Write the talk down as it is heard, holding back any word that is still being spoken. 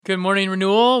Good morning,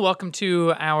 Renewal. Welcome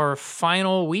to our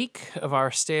final week of our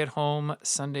stay-at-home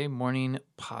Sunday morning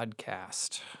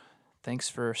podcast. Thanks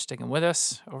for sticking with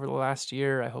us over the last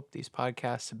year. I hope these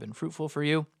podcasts have been fruitful for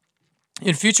you.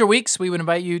 In future weeks, we would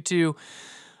invite you to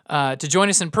join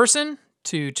us in person,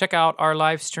 to check out our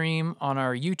live stream on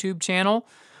our YouTube channel,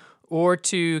 or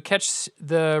to catch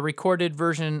the recorded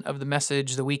version of the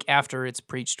message the week after it's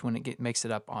preached when it makes it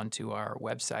up onto our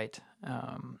website.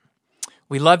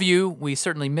 We love you. We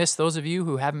certainly miss those of you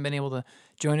who haven't been able to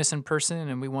join us in person,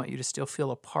 and we want you to still feel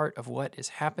a part of what is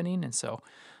happening. And so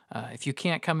if you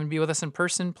can't come and be with us in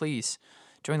person, please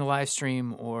join the live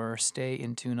stream or stay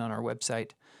in tune on our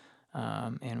website.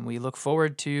 And we look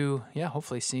forward to,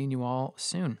 hopefully seeing you all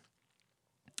soon.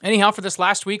 Anyhow, for this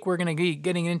last week, we're going to be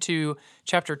getting into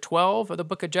chapter 12 of the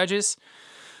book of Judges.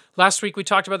 Last week, we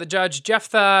talked about the judge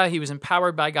Jephthah. He was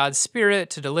empowered by God's Spirit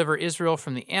to deliver Israel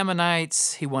from the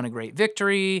Ammonites. He won a great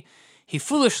victory. He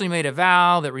foolishly made a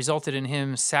vow that resulted in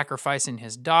him sacrificing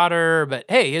his daughter. But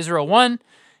hey, Israel won.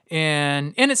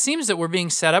 And it seems that we're being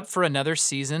set up for another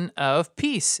season of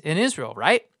peace in Israel,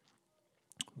 right?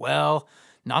 Well,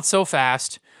 not so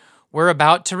fast. We're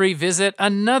about to revisit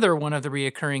another one of the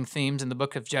reoccurring themes in the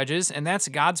book of Judges, and that's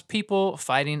God's people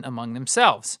fighting among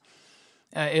themselves.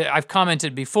 I've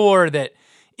commented before that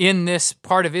in this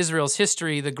part of Israel's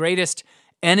history, the greatest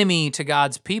enemy to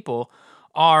God's people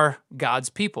are God's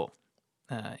people.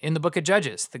 In the book of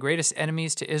Judges, the greatest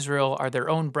enemies to Israel are their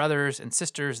own brothers and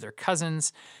sisters, their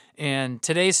cousins. And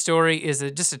today's story is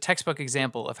just a textbook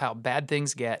example of how bad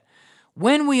things get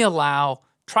when we allow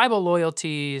tribal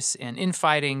loyalties and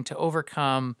infighting to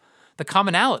overcome the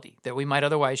commonality that we might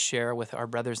otherwise share with our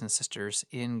brothers and sisters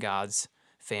in God's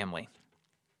family.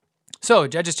 So,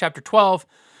 Judges chapter 12,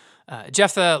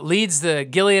 Jephthah leads the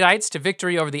Gileadites to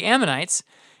victory over the Ammonites.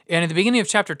 And at the beginning of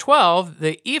chapter 12,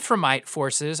 the Ephraimite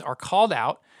forces are called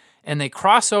out, and they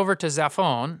cross over to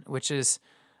Zaphon, which is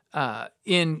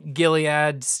in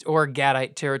Gilead or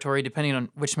Gadite territory, depending on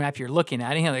which map you're looking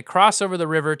at. Anyhow, they cross over the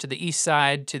river to the east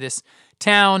side to this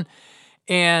town.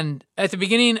 And at the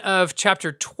beginning of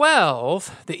chapter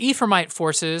 12, the Ephraimite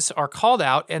forces are called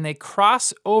out, and they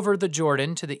cross over the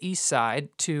Jordan to the east side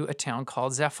to a town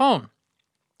called Zaphon.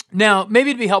 Now,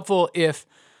 maybe it'd be helpful if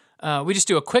we just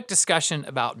do a quick discussion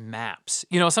about maps.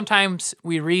 You know, sometimes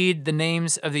we read the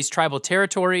names of these tribal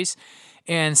territories,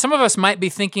 and some of us might be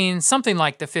thinking something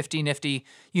like the 50-nifty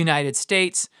United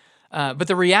States, but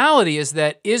the reality is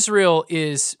that Israel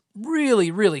is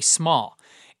really, really small.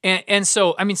 And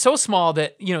so, I mean, so small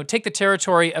that, take the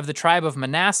territory of the tribe of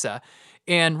Manasseh,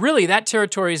 and really that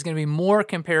territory is going to be more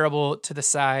comparable to the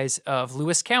size of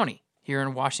Lewis County here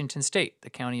in Washington State,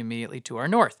 the county immediately to our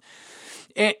north.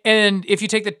 And if you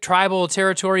take the tribal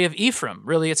territory of Ephraim,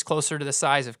 really it's closer to the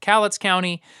size of Cowlitz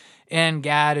County, and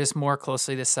Gad is more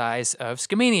closely the size of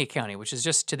Skamania County, which is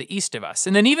just to the east of us.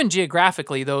 And then even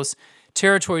geographically, those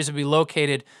territories would be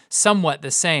located somewhat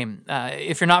the same.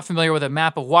 If you're not familiar with a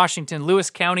map of Washington, Lewis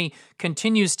County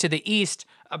continues to the east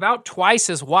about twice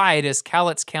as wide as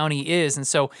Cowlitz County is. And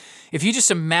so if you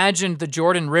just imagined the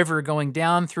Jordan River going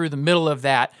down through the middle of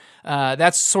that,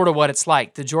 that's sort of what it's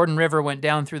like. The Jordan River went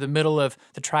down through the middle of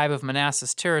the tribe of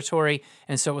Manasseh's territory,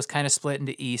 and so it was kind of split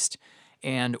into east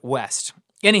and west.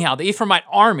 Anyhow, the Ephraimite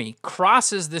army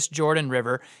crosses this Jordan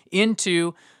River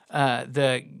into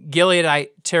the Gileadite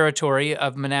territory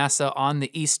of Manasseh on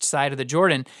the east side of the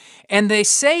Jordan. And they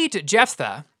say to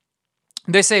Jephthah,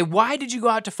 "Why did you go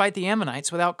out to fight the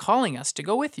Ammonites without calling us to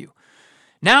go with you?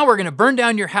 Now we're going to burn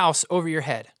down your house over your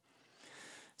head."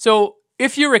 So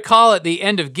if you recall at the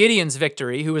end of Gideon's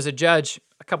victory, who was a judge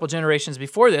a couple generations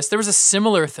before this, there was a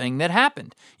similar thing that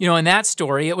happened. In that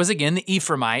story, it was again the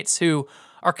Ephraimites who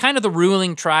are kind of the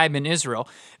ruling tribe in Israel.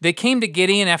 They came to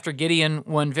Gideon after Gideon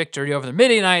won victory over the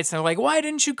Midianites, and they're like, "Why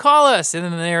didn't you call us?" And then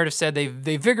the narrative said they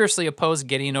vigorously opposed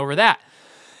Gideon over that.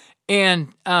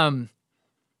 And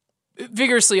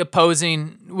vigorously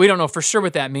opposing, we don't know for sure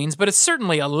what that means, but it's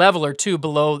certainly a level or two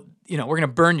below, we're going to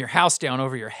burn your house down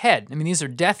over your head. I mean, these are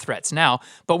death threats now,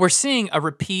 but we're seeing a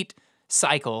repeat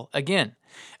cycle again.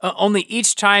 Only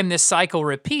each time this cycle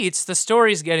repeats, the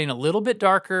story's getting a little bit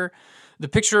darker. The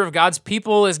picture of God's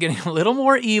people is getting a little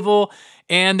more evil,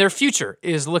 and their future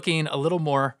is looking a little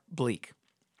more bleak.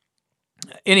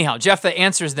 Anyhow, Jephthah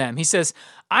answers them. He says,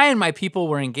 "I and my people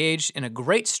were engaged in a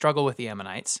great struggle with the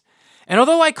Ammonites, and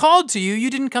although I called to you, you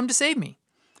didn't come to save me.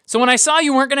 So when I saw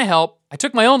you weren't going to help, I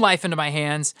took my own life into my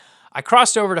hands. I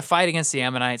crossed over to fight against the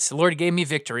Ammonites. The Lord gave me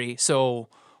victory, so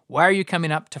why are you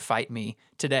coming up to fight me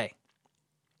today?"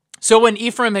 So when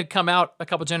Ephraim had come out a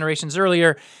couple generations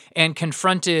earlier and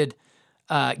confronted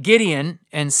Gideon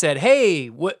and said, "Hey,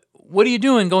 what are you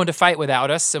doing going to fight without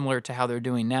us, similar to how they're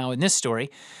doing now in this story.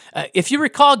 If you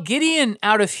recall, Gideon,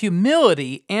 out of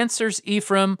humility, answers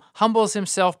Ephraim, humbles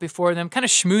himself before them, kind of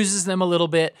schmoozes them a little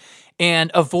bit,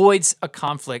 and avoids a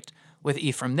conflict with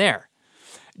Ephraim there.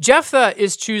 Jephthah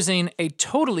is choosing a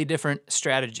totally different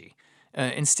strategy.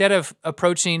 Instead of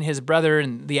approaching his brother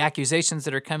and the accusations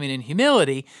that are coming in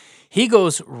humility, he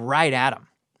goes right at him.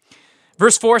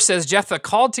 Verse 4 says, Jephthah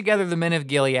called together the men of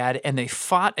Gilead, and they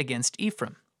fought against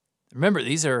Ephraim. Remember,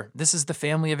 this is the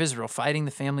family of Israel, fighting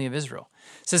the family of Israel.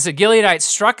 It says the Gileadites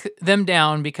struck them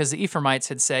down because the Ephraimites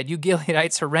had said, you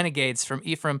Gileadites are renegades from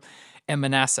Ephraim and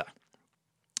Manasseh.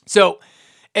 So,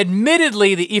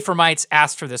 admittedly, the Ephraimites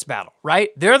asked for this battle, right?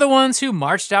 They're the ones who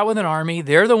marched out with an army.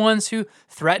 They're the ones who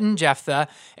threatened Jephthah,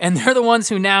 and they're the ones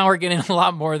who now are getting a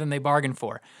lot more than they bargained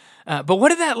for. But what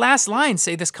did that last line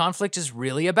say this conflict is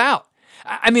really about?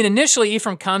 I mean, initially,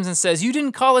 Ephraim comes and says, you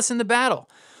didn't call us in the battle.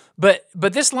 But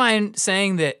this line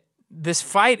saying that this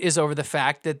fight is over the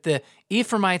fact that the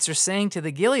Ephraimites are saying to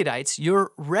the Gileadites,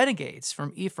 you're renegades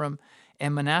from Ephraim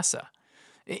and Manasseh.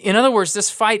 In other words, this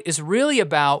fight is really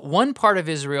about one part of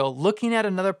Israel looking at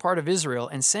another part of Israel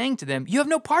and saying to them, you have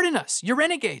no part in us. You're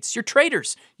renegades. You're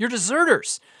traitors. You're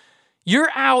deserters.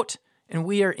 You're out and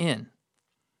we are in.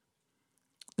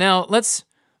 Now, let's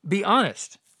be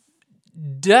honest.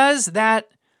 Does that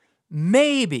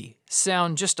maybe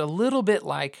sound just a little bit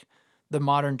like the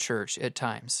modern church at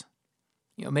times?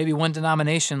 Maybe one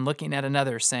denomination looking at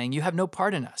another saying, you have no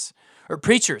part in us. Or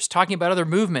preachers talking about other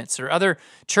movements or other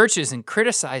churches and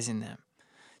criticizing them,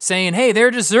 saying, hey,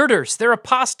 they're deserters, they're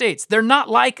apostates, they're not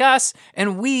like us,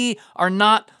 and we are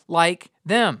not like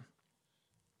them.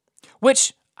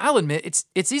 Which, I'll admit,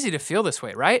 it's easy to feel this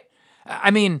way, right?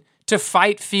 I mean, to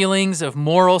fight feelings of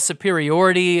moral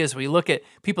superiority as we look at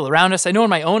people around us. I know in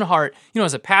my own heart,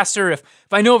 as a pastor, if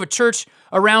I know of a church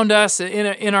around us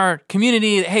in our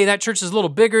community, hey, that church is a little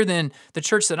bigger than the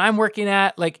church that I'm working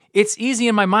at, it's easy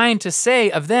in my mind to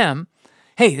say of them,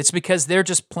 hey, it's because they're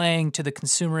just playing to the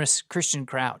consumerist Christian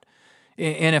crowd.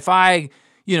 And if I,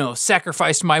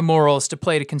 sacrificed my morals to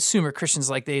play to consumer Christians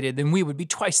like they did, then we would be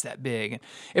twice that big.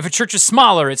 If a church is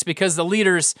smaller, it's because the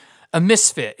leader's a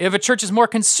misfit. If a church is more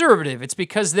conservative, it's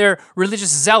because they're religious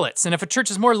zealots. And if a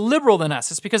church is more liberal than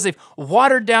us, it's because they've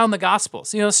watered down the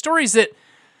Gospels. Stories that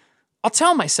I'll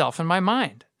tell myself in my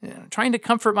mind, trying to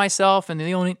comfort myself and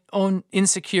the own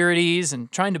insecurities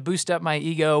and trying to boost up my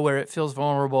ego where it feels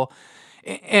vulnerable.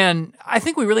 And I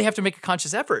think we really have to make a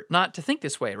conscious effort not to think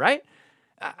this way, right?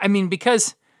 I mean,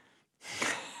 because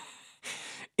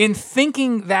in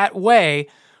thinking that way,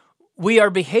 we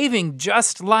are behaving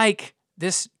just like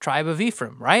this tribe of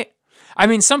Ephraim, right? I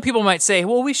mean, some people might say,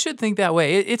 well, we should think that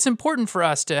way. It's important for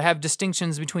us to have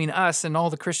distinctions between us and all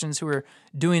the Christians who are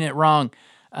doing it wrong.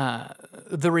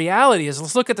 The reality is,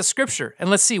 let's look at the scripture and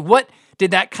let's see, what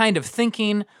did that kind of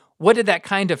thinking, what did that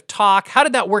kind of talk, how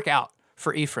did that work out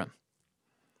for Ephraim?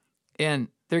 And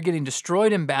they're getting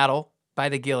destroyed in battle by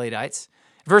the Gileadites.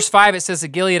 Verse 5, it says the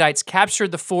Gileadites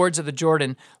captured the fords of the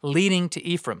Jordan leading to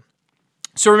Ephraim.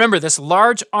 So remember, this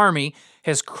large army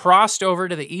has crossed over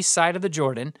to the east side of the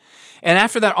Jordan, and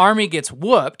after that army gets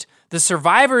whooped, the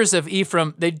survivors of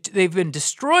Ephraim, they've been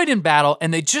destroyed in battle,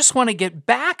 and they just want to get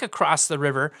back across the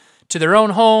river to their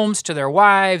own homes, to their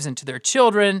wives, and to their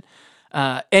children.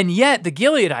 And yet the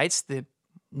Gileadites, the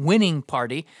winning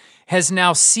party, has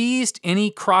now seized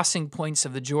any crossing points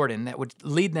of the Jordan that would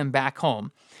lead them back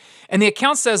home. And the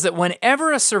account says that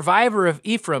whenever a survivor of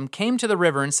Ephraim came to the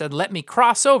river and said, let me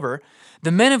cross over,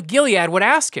 the men of Gilead would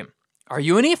ask him, are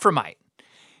you an Ephraimite?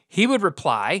 He would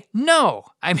reply, no.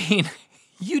 I mean,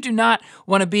 you do not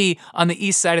want to be on the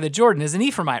east side of the Jordan as an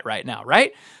Ephraimite right now,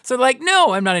 right? So they're like,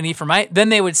 no, I'm not an Ephraimite. Then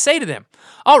they would say to them,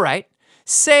 all right,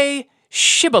 say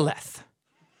Shibboleth.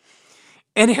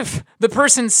 And if the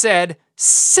person said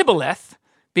Sibboleth,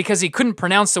 because he couldn't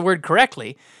pronounce the word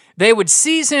correctly, they would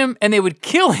seize him and they would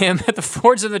kill him at the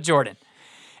fords of the Jordan.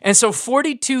 And so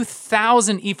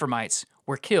 42,000 Ephraimites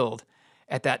were killed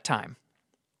at that time.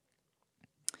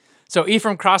 So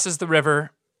Ephraim crosses the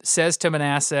river, says to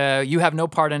Manasseh, you have no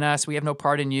part in us, we have no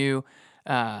part in you.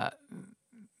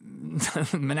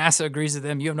 Manasseh agrees with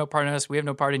them, you have no part in us, we have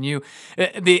no part in you.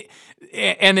 And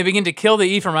they begin to kill the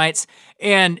Ephraimites.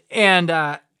 And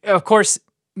of course,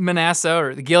 Manasseh,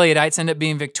 or the Gileadites, end up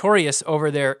being victorious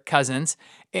over their cousins.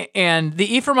 And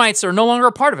the Ephraimites are no longer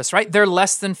a part of us, right? They're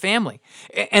less than family.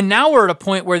 And now we're at a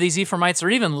point where these Ephraimites are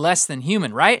even less than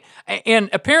human, right? And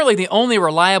apparently the only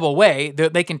reliable way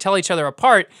that they can tell each other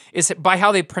apart is by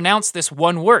how they pronounce this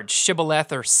one word,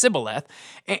 Shibboleth or Sibboleth.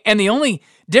 And the only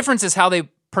difference is how they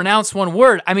pronounce one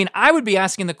word. I mean, I would be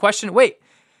asking the question, wait,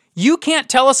 You can't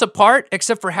tell us apart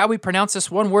except for how we pronounce this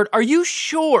one word. Are you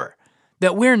sure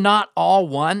that we're not all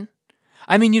one?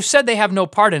 I mean, you said they have no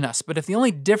part in us, but if the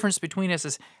only difference between us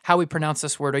is how we pronounce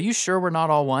this word, are you sure we're not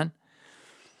all one?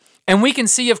 And we can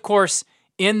see, of course,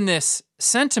 in this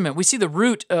sentiment, we see the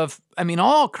root of,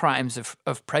 all crimes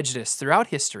of prejudice throughout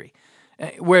history,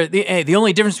 where the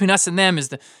only difference between us and them is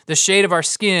the shade of our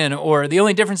skin, or the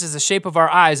only difference is the shape of our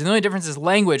eyes, and the only difference is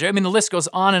language. The list goes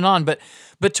on and on, but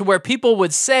to where people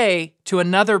would say to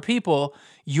another people,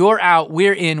 you're out,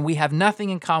 we're in, we have nothing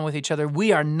in common with each other,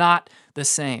 we are not the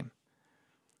same.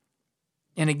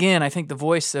 And again, I think the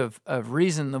voice of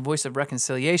reason, the voice of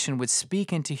reconciliation would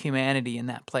speak into humanity in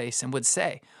that place and would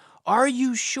say, are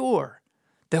you sure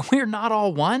that we're not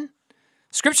all one?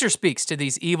 Scripture speaks to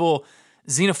these evil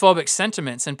xenophobic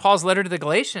sentiments. In Paul's letter to the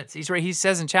Galatians, he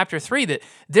says in chapter 3 that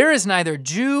there is neither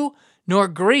Jew nor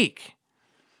Greek.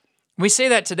 We say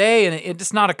that today, and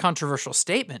it's not a controversial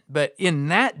statement, but in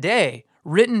that day,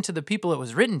 written to the people it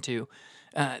was written to,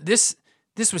 this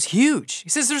was huge. He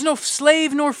says there's no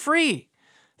slave nor free.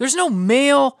 There's no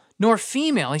male nor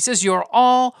female. He says you're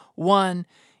all one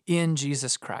in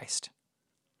Jesus Christ.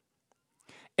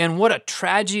 And what a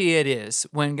tragedy it is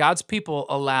when God's people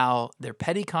allow their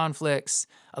petty conflicts,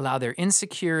 allow their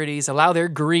insecurities, allow their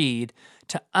greed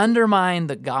to undermine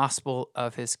the gospel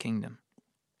of his kingdom.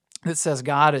 That says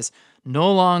God is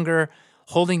no longer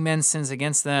holding men's sins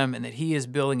against them, and that he is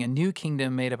building a new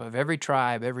kingdom made up of every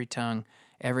tribe, every tongue,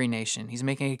 every nation. He's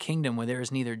making a kingdom where there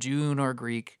is neither Jew nor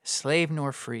Greek, slave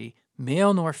nor free,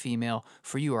 male nor female,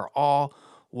 for you are all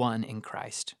one in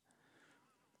Christ.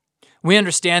 We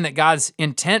understand that God's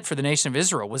intent for the nation of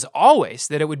Israel was always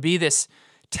that it would be this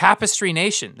tapestry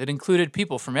nation that included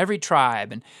people from every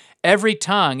tribe and every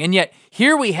tongue. And yet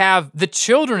here we have the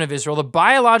children of Israel, the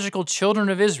biological children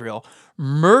of Israel,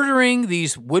 murdering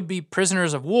these would-be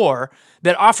prisoners of war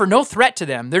that offer no threat to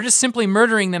them. They're just simply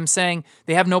murdering them, saying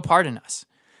they have no part in us.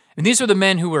 And these were the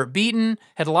men who were beaten,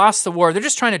 had lost the war. They're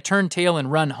just trying to turn tail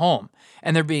and run home.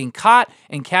 And they're being caught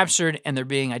and captured, and they're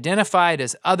being identified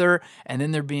as other, and then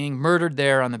they're being murdered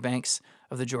there on the banks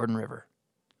of the Jordan River.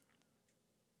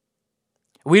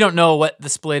 We don't know what the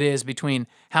split is between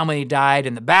how many died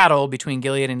in the battle between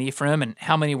Gilead and Ephraim and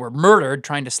how many were murdered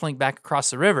trying to slink back across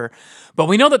the river. But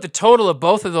we know that the total of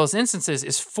both of those instances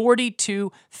is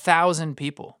 42,000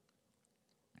 people.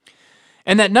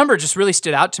 And that number just really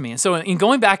stood out to me. And so in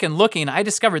going back and looking, I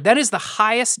discovered that is the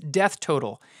highest death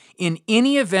total in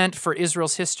any event for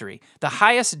Israel's history, the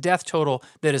highest death total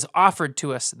that is offered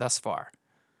to us thus far.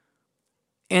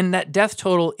 And that death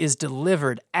total is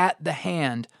delivered at the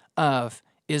hand of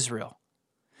Israel.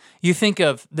 You think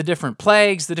of the different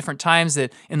plagues, the different times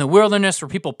that in the wilderness where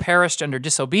people perished under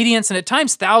disobedience, and at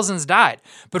times thousands died.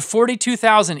 But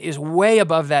 42,000 is way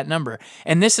above that number.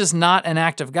 And this is not an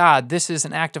act of God. This is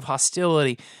an act of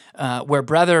hostility where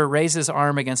brother raises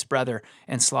arm against brother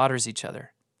and slaughters each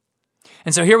other.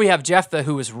 And so here we have Jephthah,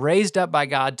 who was raised up by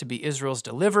God to be Israel's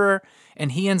deliverer,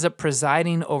 and he ends up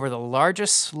presiding over the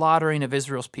largest slaughtering of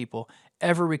Israel's people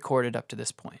ever recorded up to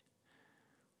this point.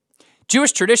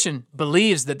 Jewish tradition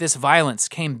believes that this violence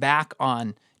came back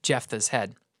on Jephthah's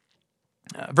head.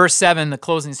 Verse 7, the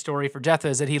closing story for Jephthah,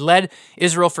 is that he led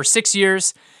Israel for 6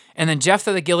 years, and then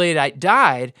Jephthah the Gileadite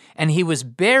died, and he was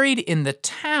buried in the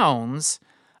towns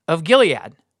of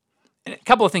Gilead. And a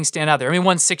couple of things stand out there.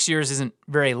 One, 6 years isn't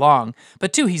very long,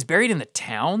 but two, he's buried in the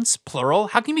towns, plural.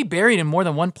 How can he be buried in more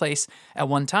than one place at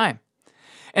one time?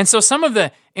 And so some of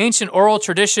the ancient oral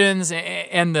traditions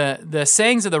and the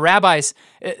sayings of the rabbis,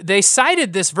 they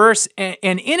cited this verse,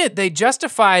 and in it they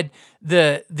justified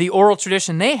the oral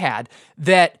tradition they had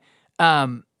that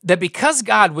because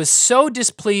God was so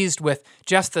displeased with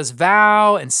Jephthah's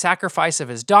vow and sacrifice of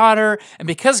his daughter, and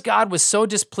because God was so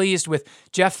displeased with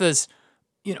Jephthah's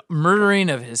murdering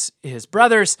of his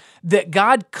brothers, that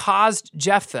God caused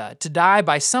Jephthah to die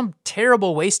by some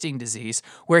terrible wasting disease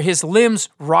where his limbs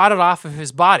rotted off of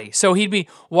his body. So he'd be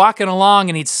walking along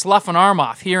and he'd slough an arm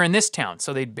off here in this town.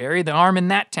 So they'd bury the arm in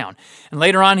that town. And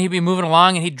later on, he'd be moving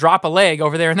along and he'd drop a leg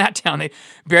over there in that town. They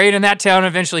buried in that town, and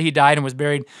eventually he died and was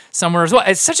buried somewhere as well.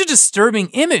 It's such a disturbing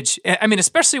image.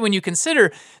 Especially when you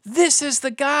consider this is the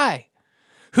guy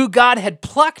who God had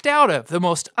plucked out of the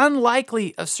most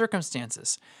unlikely of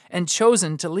circumstances and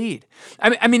chosen to lead.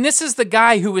 This is the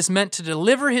guy who was meant to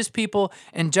deliver his people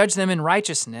and judge them in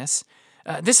righteousness.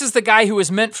 This is the guy who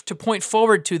was meant to point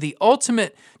forward to the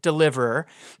ultimate deliverer.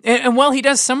 And while he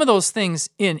does some of those things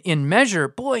in measure,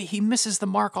 boy, he misses the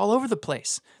mark all over the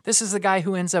place. This is the guy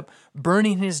who ends up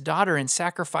burning his daughter in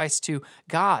sacrifice to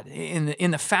God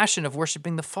in the fashion of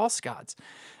worshiping the false gods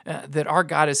that our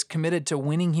God is committed to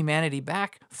winning humanity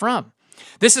back from.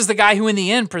 This is the guy who in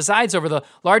the end presides over the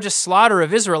largest slaughter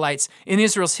of Israelites in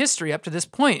Israel's history up to this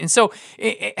point. And so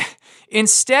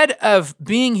instead of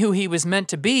being who he was meant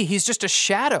to be, he's just a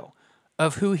shadow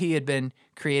of who he had been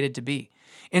created to be.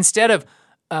 Instead of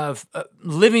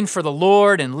living for the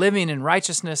Lord and living in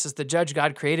righteousness as the judge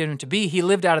God created him to be, he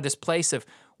lived out of this place of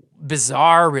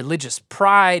bizarre religious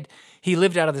pride. He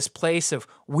lived out of this place of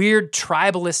weird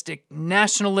tribalistic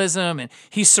nationalism, and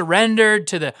he surrendered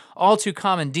to the all too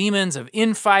common demons of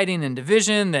infighting and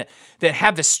division that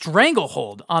have the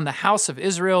stranglehold on the house of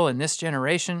Israel in this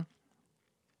generation.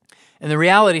 And the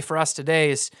reality for us today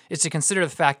is to consider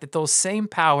the fact that those same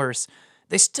powers,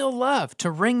 they still love to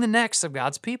wring the necks of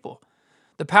God's people.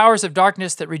 The powers of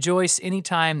darkness that rejoice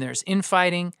anytime there's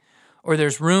infighting or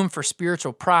there's room for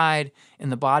spiritual pride in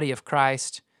the body of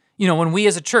Christ. You know, when we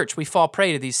as a church, we fall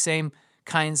prey to these same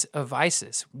kinds of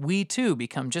vices. We too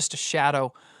become just a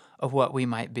shadow of what we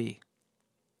might be.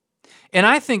 And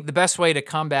I think the best way to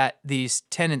combat these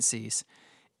tendencies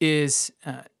is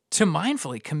to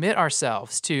mindfully commit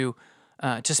ourselves to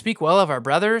speak well of our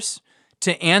brothers,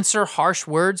 to answer harsh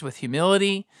words with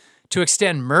humility, to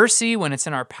extend mercy when it's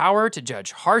in our power, to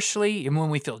judge harshly, and when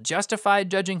we feel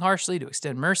justified judging harshly, to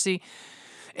extend mercy.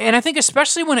 And I think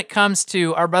especially when it comes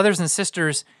to our brothers and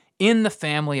sisters in the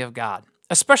family of God,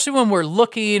 especially when we're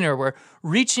looking or we're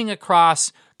reaching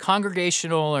across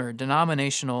congregational or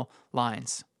denominational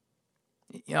lines.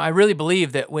 You know, I really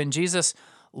believe that when Jesus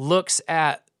looks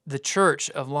at the church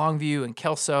of Longview and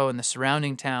Kelso and the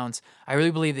surrounding towns, I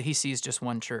really believe that he sees just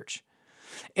one church.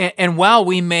 And while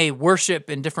we may worship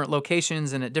in different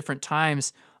locations and at different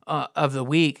times of the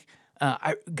week,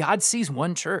 God sees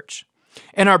one church.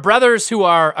 And our brothers who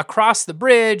are across the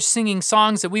bridge singing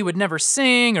songs that we would never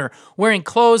sing, or wearing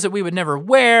clothes that we would never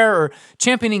wear, or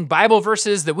championing Bible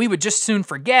verses that we would just soon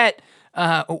forget,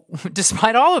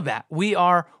 despite all of that, we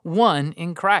are one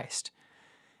in Christ.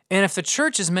 And if the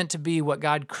church is meant to be what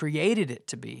God created it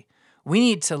to be, we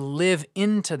need to live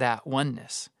into that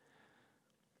oneness.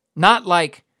 Not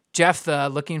like Jephthah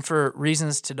looking for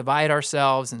reasons to divide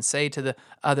ourselves and say to the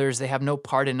others they have no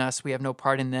part in us, we have no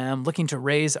part in them, looking to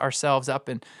raise ourselves up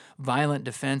in violent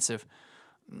defense of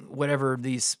whatever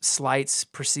these slights,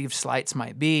 perceived slights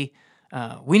might be.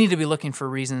 We need to be looking for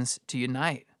reasons to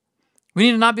unite. We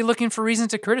need to not be looking for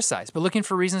reasons to criticize, but looking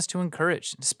for reasons to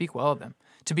encourage, to speak well of them,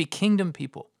 to be kingdom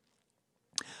people.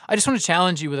 I just want to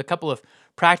challenge you with a couple of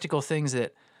practical things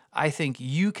that I think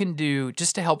you can do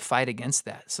just to help fight against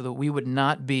that so that we would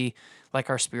not be like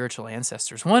our spiritual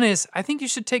ancestors. One is, I think you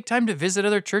should take time to visit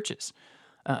other churches.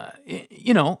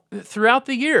 Throughout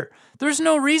the year, there's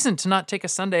no reason to not take a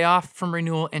Sunday off from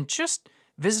renewal and just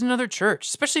visit another church,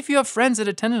 especially if you have friends that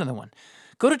attend another one.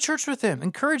 Go to church with them,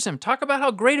 encourage them, talk about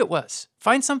how great it was.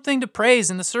 Find something to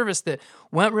praise in the service that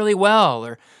went really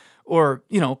well, or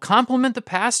compliment the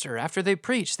pastor after they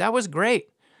preach. That was great.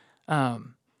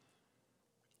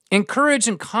 Encourage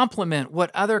and compliment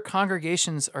what other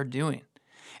congregations are doing.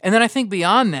 And then I think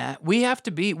beyond that,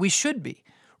 we should be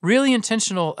really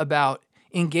intentional about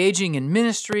engaging in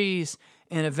ministries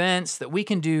and events that we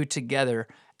can do together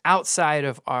outside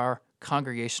of our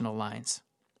congregational lines.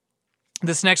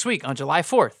 This next week, on July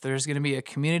 4th, there's going to be a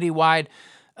community-wide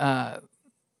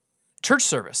church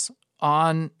service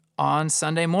on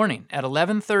Sunday morning at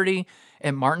 11:30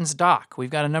 at Martin's Dock.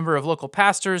 We've got a number of local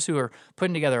pastors who are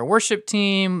putting together a worship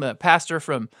team. A pastor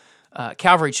from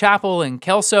Calvary Chapel in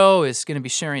Kelso is going to be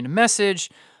sharing a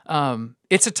message.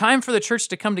 It's a time for the church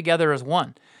to come together as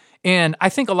one. And I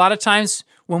think a lot of times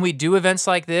when we do events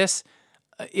like this,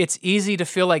 it's easy to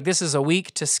feel like this is a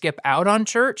week to skip out on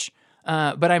church.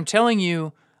 But I'm telling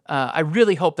you, I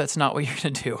really hope that's not what you're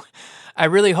going to do. I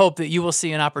really hope that you will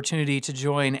see an opportunity to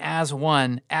join as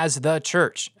one, as the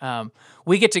church.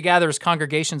 We get to gather as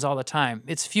congregations all the time.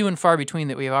 It's few and far between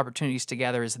that we have opportunities to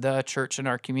gather as the church in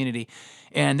our community.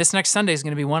 And this next Sunday is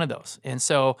going to be one of those. And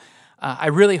so I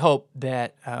really hope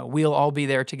that we'll all be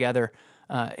there together,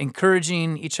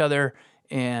 encouraging each other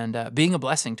and being a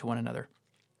blessing to one another.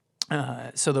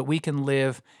 So that we can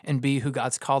live and be who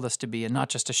God's called us to be and not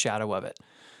just a shadow of it.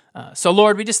 So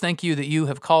Lord, we just thank you that you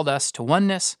have called us to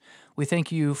oneness. We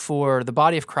thank you for the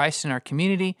body of Christ in our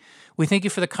community. We thank you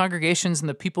for the congregations and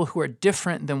the people who are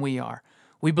different than we are.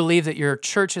 We believe that your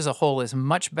church as a whole is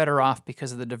much better off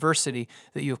because of the diversity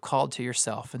that you have called to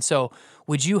yourself. And so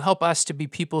would you help us to be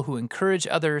people who encourage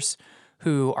others,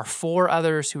 who are for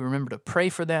others, who remember to pray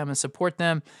for them and support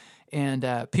them,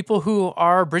 and people who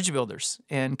are bridge builders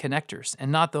and connectors,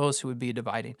 and not those who would be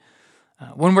dividing.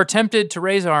 When we're tempted to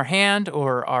raise our hand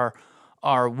or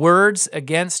our words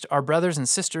against our brothers and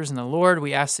sisters in the Lord,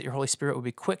 we ask that your Holy Spirit would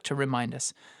be quick to remind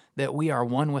us that we are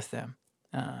one with them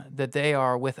that they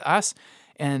are with us,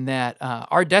 and that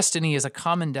our destiny is a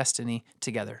common destiny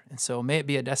together. And so may it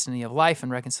be a destiny of life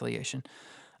and reconciliation.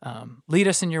 Lead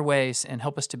us in your ways and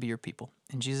help us to be your people.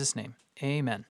 In Jesus' name, amen.